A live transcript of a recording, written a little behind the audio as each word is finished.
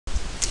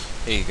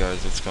Hey guys,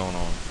 what's going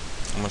on?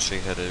 I'm gonna show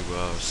you how to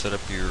set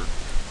up your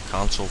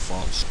console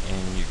fonts in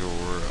your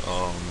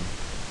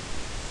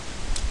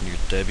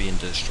Debian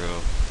distro.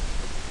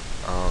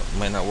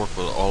 Might not work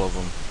with all of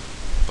them,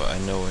 but I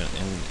know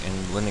in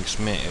Linux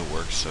Mint it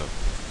works. So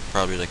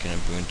probably like in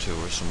Ubuntu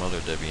or some other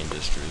Debian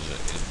distros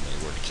it may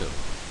work too.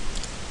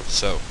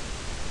 So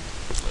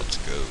let's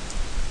go.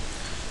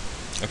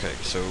 Okay,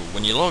 so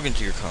when you log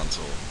into your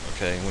console,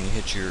 okay, when you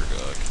hit your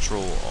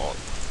Control Alt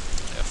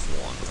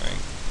F1, right,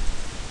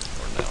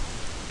 or no,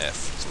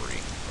 F3,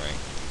 right.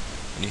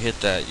 When you hit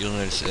that, you'll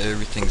notice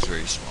everything's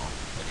very small,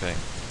 okay?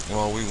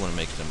 Well, we want to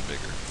make them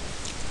bigger.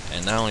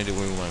 And not only do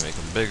we want to make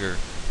them bigger,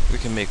 we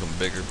can make them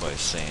bigger by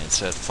saying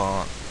set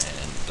font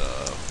and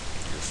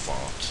your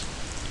font,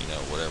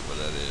 whatever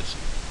that is,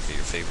 okay,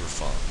 your favorite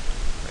font,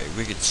 right?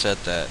 We could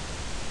set that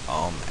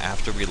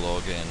after we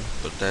log in,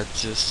 but that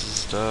just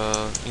is,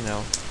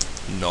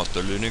 not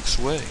the Linux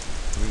way.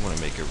 We want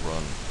to make it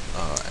run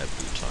at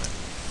boot time,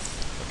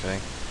 okay?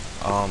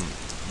 Um,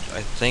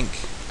 I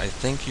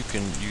think you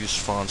can use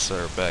fonts that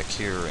are back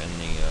here in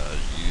the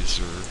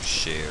user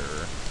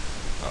share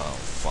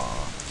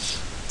fonts.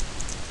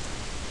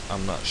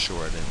 I'm not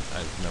sure.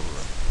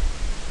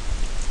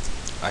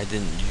 I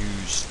didn't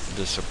use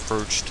this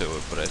approach to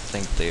it, but I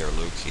think they are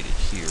located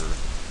here.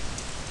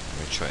 Let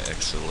me try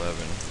X11,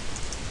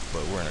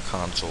 but we're in a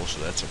console, so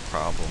that's a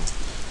problem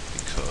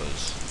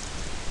because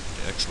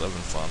the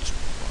X11 fonts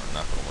are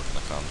not going to work in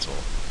the console,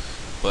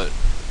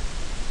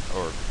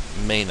 or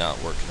may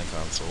not work in the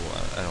console.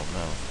 I don't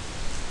know.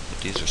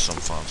 But these are some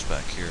fonts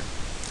back here.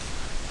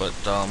 But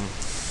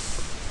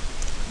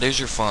there's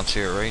your fonts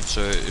here, right?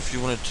 So if you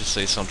wanted to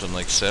say something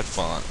like set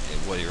font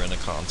while you're in the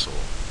console,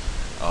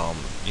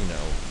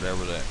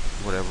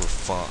 whatever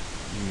font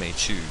you may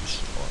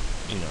choose, or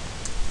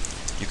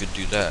you could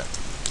do that,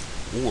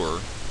 or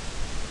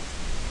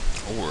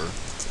you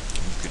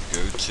could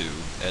go to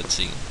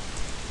Etsy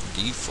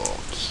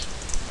defaults,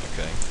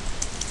 okay?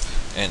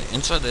 And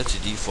inside the Etsy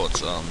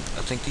defaults, I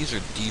think these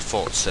are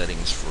default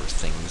settings for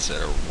things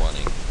that are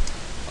running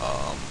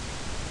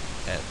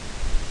at,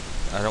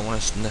 I don't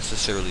want to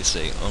necessarily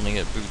say only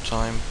at boot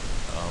time.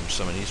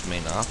 Some of these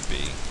may not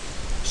be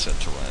set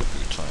to run at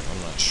boot time.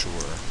 I'm not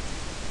sure.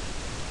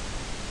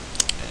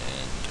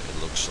 And it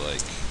looks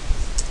like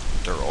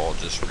they're all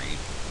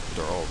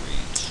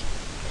reads.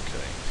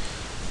 Okay.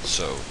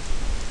 So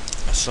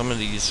some of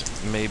these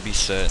may be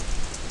set.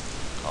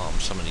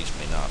 Some of these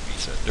may not be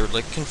set. They're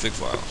like config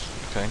files.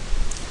 Okay.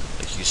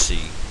 Like you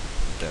see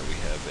that we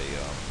have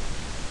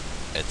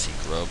a Etsy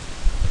grub.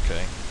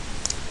 Okay.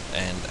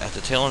 And at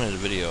the tail end of the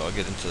video, I'll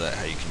get into that,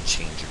 how you can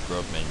change your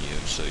grub menu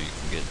so you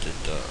can get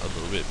it a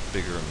little bit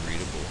bigger and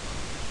readable.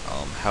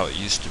 How it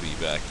used to be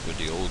back with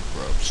the old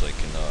grubs, like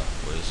in, I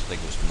think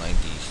it was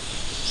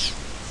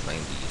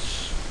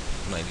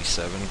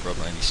 97, grub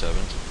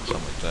 97,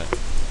 something like that.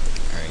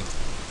 Alright,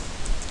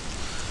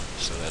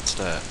 so that's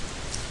that.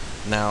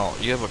 Now,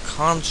 you have a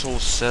console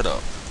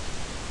setup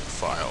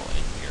file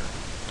in here,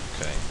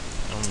 okay?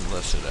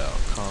 Unless it out,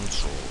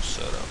 console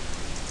setup.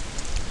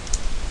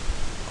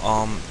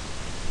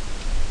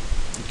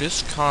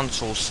 This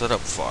console setup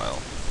file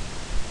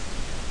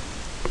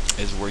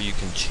is where you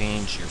can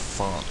change your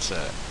fonts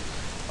at.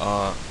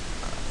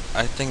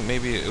 I think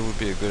maybe it would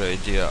be a good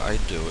idea I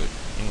do it.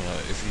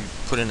 If you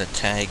put in a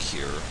tag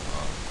here,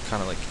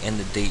 kind of like end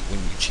the date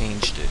when you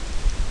changed it.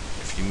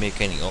 If you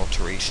make any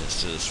alterations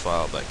to this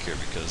file back here,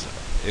 because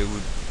it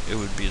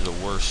would be the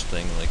worst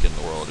thing like in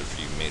the world if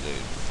you made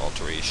an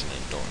alteration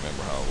and don't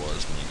remember how it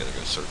was, and you gotta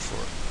go search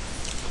for it.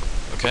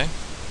 Okay.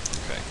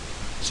 Okay.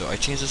 So I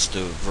changed this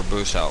to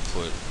verbose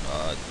output.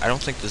 I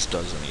don't think this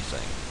does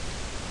anything,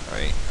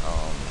 right?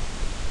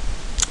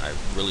 I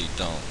really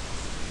don't.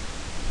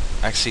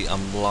 Actually,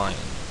 I'm lying,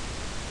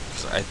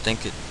 because I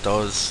think it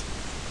does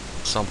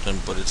something,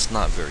 but it's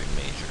not very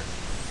major.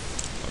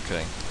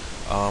 Okay.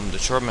 The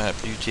chart map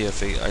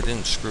UTF-8, I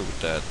didn't screw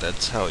with that.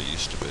 That's how it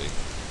used to be.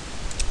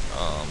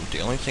 The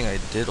only thing I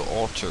did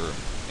alter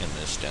in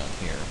this down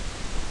here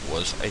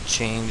was I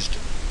changed.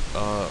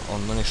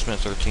 On Linux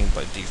Mint 13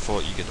 by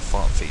default you get the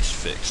font face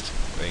fixed,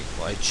 right?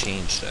 Well, I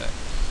changed that,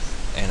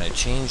 and I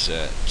changed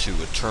that to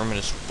a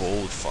Terminus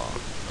bold font,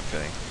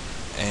 okay?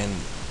 And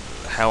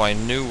how I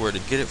knew where to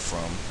get it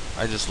from,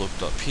 I just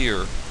looked up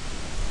here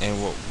and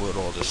what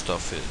all this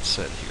stuff it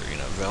said here,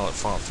 valid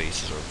font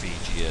faces are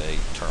VGA,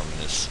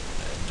 Terminus,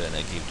 and then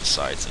I gave the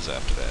sizes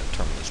after that.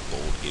 Terminus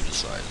bold gave the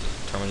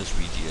sizes, Terminus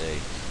VGA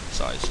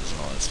sizes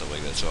and all that stuff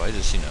like that. So I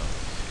just,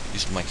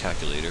 used my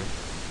calculator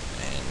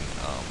and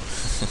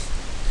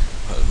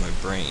my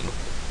brain,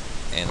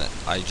 and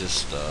I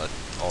just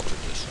altered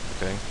this.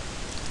 Okay,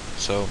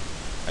 so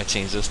I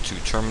changed this to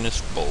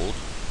Terminus bold,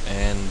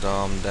 and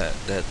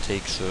that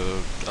takes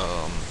a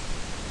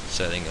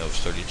setting of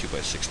 32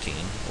 by 16,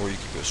 or you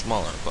could go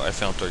smaller, but I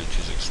found 32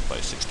 by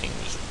 16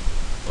 was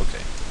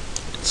okay.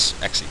 It's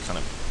actually kind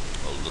of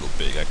a little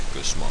big. I could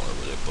go smaller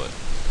with it, but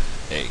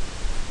hey,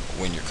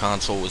 when your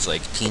console is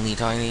like teeny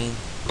tiny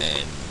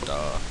and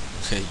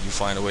you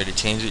find a way to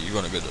change it, you're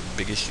gonna go the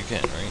biggest you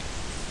can, right?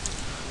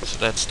 So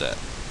that's that.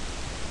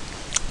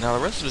 Now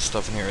the rest of the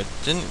stuff in here, I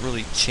didn't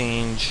really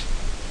change.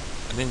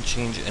 I didn't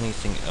change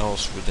anything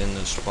else within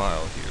this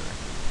file here.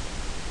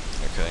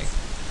 Okay,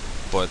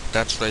 but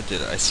that's what I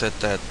did. I set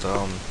that.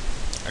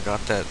 I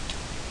got that.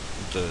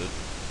 The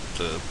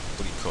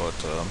what do you call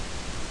it?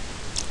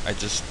 I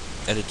just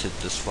edited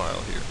this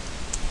file here,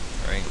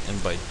 right?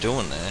 And by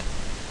doing that,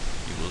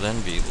 you will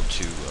then be able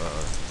to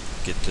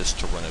get this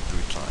to run at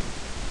boot time.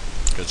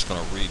 Because it's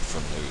going to read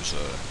from those.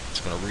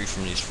 It's going to read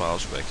from these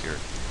files back here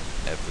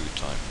at boot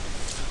time.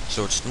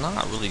 So it's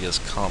not really as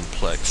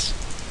complex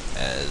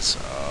as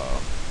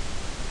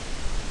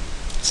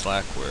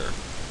Slackware,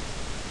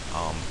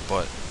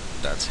 but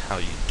that's how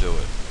you do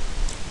it.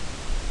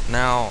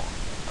 Now,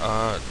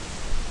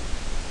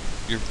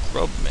 your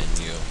grub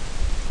menu,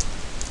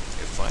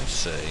 if I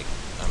say,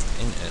 I'm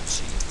in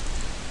Etsy,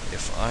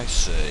 if I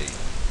say,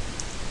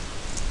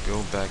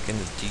 go back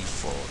into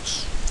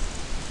defaults,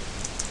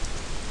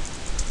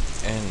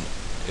 and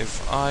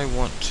if I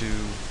want to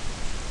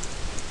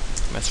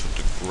mess with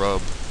the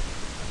grub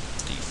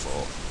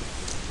default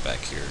back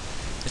here,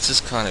 it's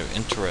just kind of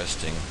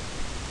interesting.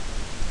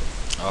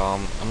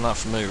 I'm not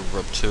familiar with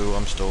grub2.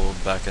 I'm still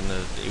back in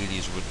the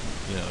 80s with,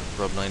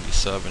 grub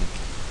 97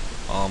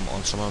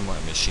 on some of my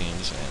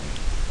machines, and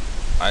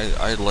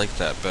I like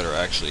that better.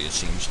 Actually, it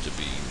seems to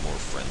be more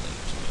friendly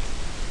to me.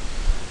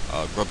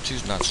 Grub2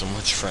 is not so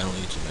much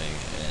friendly to me,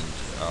 and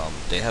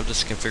they have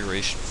this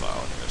configuration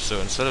file in here.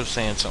 So instead of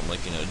saying something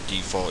like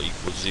default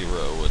equals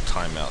 0 with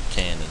timeout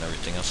 10 and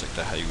everything else like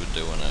that, how you would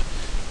do in a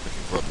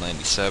grub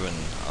 97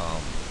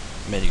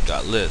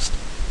 menu.list,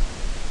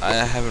 I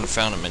haven't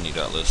found a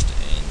menu.list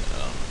in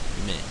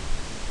Mint,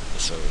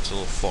 so it's a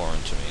little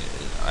foreign to me.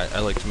 I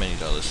like the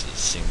menu.list. It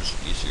seems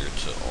easier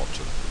to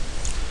alter.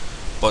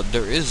 But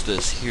there is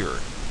this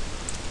here.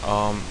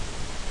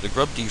 The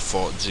grub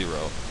default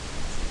 0.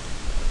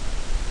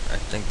 I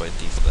think by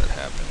default that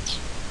happens.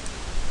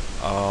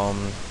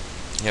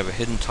 You have a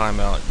hidden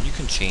timeout. You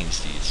can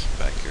change these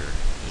back here,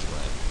 is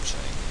what I'm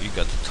saying. You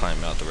got the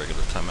timeout, the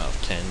regular timeout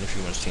of 10. If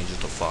you want to change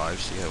it to 5,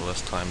 so you have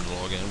less time to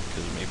log in,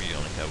 because maybe you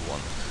only have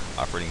one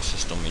operating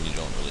system and you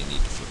don't really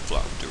need to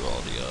flip-flop through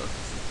all the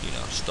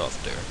stuff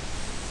there.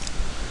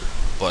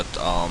 But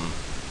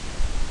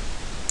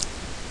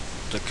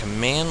the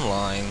command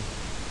line,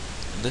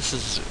 this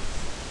is,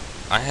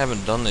 I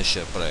haven't done this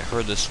yet, but I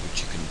heard this what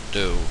you can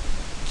do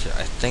to,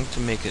 I think, to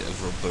make it a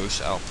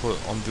verbose output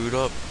on boot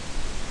up,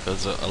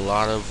 because a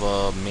lot of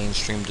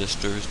mainstream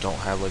distros don't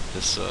have like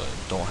this,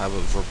 don't have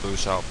a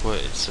verbose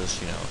output. It's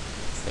just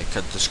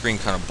the screen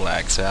kind of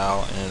blacks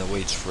out, and then it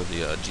waits for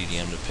the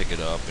GDM to pick it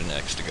up and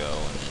X to go,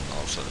 and then all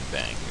of a sudden,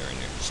 bang, you're in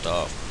your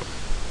stuff.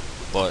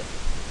 But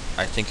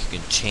I think you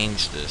can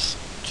change this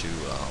to,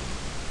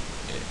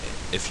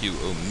 if you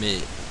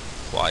omit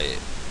quiet,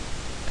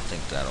 I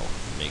think that'll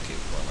make it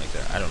run like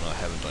that. I don't know, I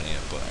haven't done it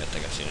yet, but I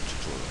think I've seen a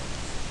tutorial.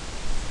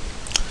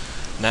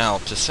 Now,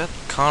 to set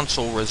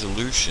console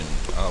resolution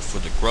for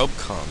the grub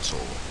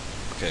console,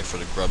 okay, for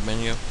the grub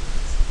menu.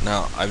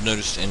 Now, I've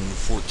noticed in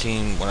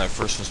 14, when I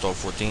first installed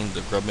 14,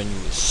 the grub menu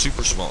was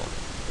super small,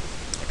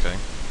 okay?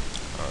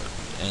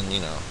 And,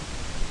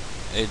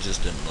 it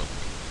just didn't look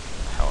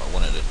how I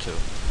wanted it to.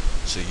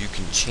 So you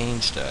can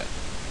change that,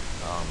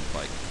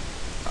 like,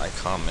 I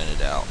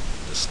commented out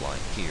this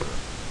line here.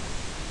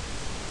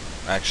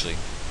 Actually,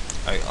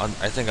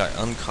 I think I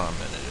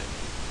uncommented it.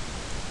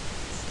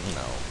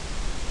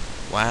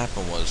 What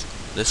happened was,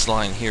 this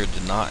line here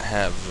did not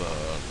have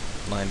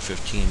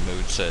 915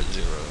 mode set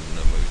 0,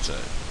 no mode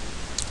set.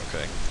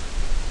 Okay,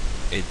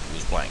 it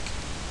was blank.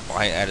 Well,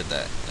 I added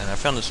that, and I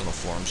found this on a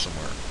forum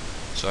somewhere,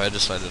 so I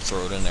decided to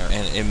throw it in there,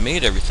 and it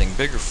made everything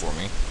bigger for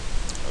me.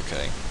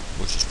 Okay,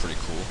 which is pretty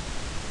cool.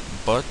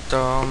 But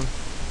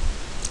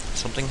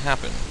something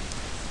happened,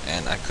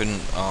 and I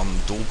couldn't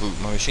dual boot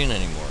my machine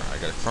anymore. I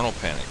got a kernel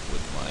panic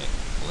with my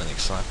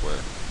Linux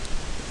Slackware.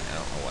 I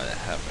don't know why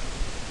that happened.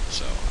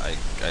 So I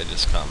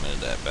just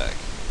commented that back,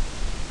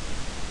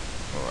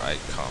 or I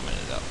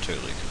commented out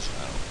totally, because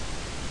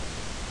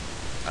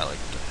I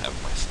like to have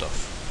my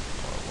stuff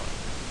all I want.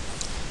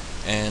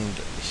 And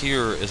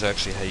here is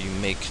actually how you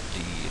make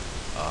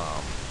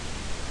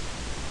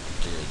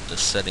the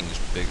settings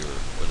bigger,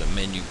 or the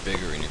menu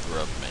bigger in your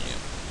grub menu.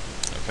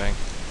 Okay,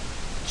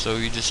 so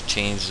you just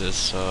change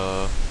this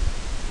to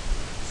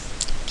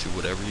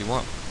whatever you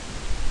want.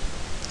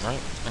 Right,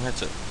 and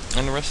that's it.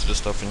 And the rest of the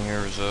stuff in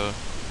here is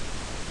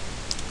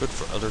good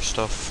for other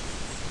stuff.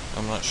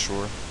 I'm not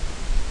sure,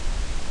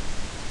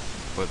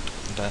 but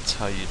that's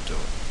how you do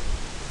it.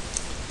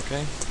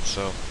 Okay,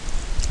 so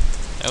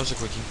that was a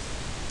quickie,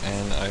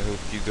 and I hope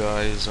you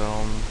guys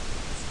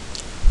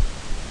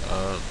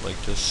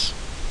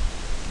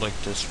like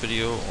this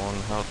video on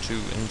how to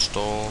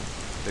install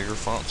bigger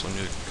fonts on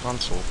your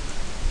console.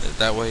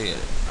 That way,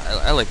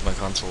 I like my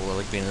console. I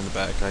like being in the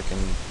back. I can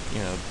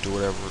do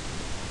whatever.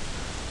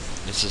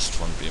 It's just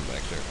fun being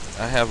back there.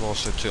 I have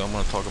also too, I'm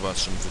going to talk about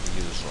some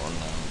videos on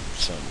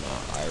some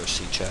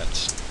IRC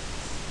chats.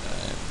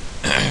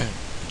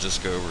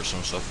 Just go over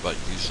some stuff about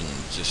using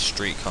just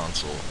straight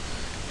console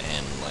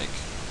and like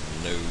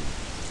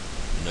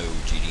no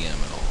GDM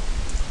at all.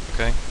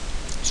 Okay?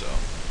 So,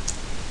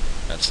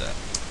 that's that.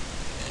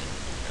 And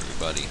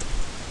everybody,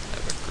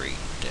 have a great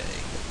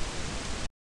day.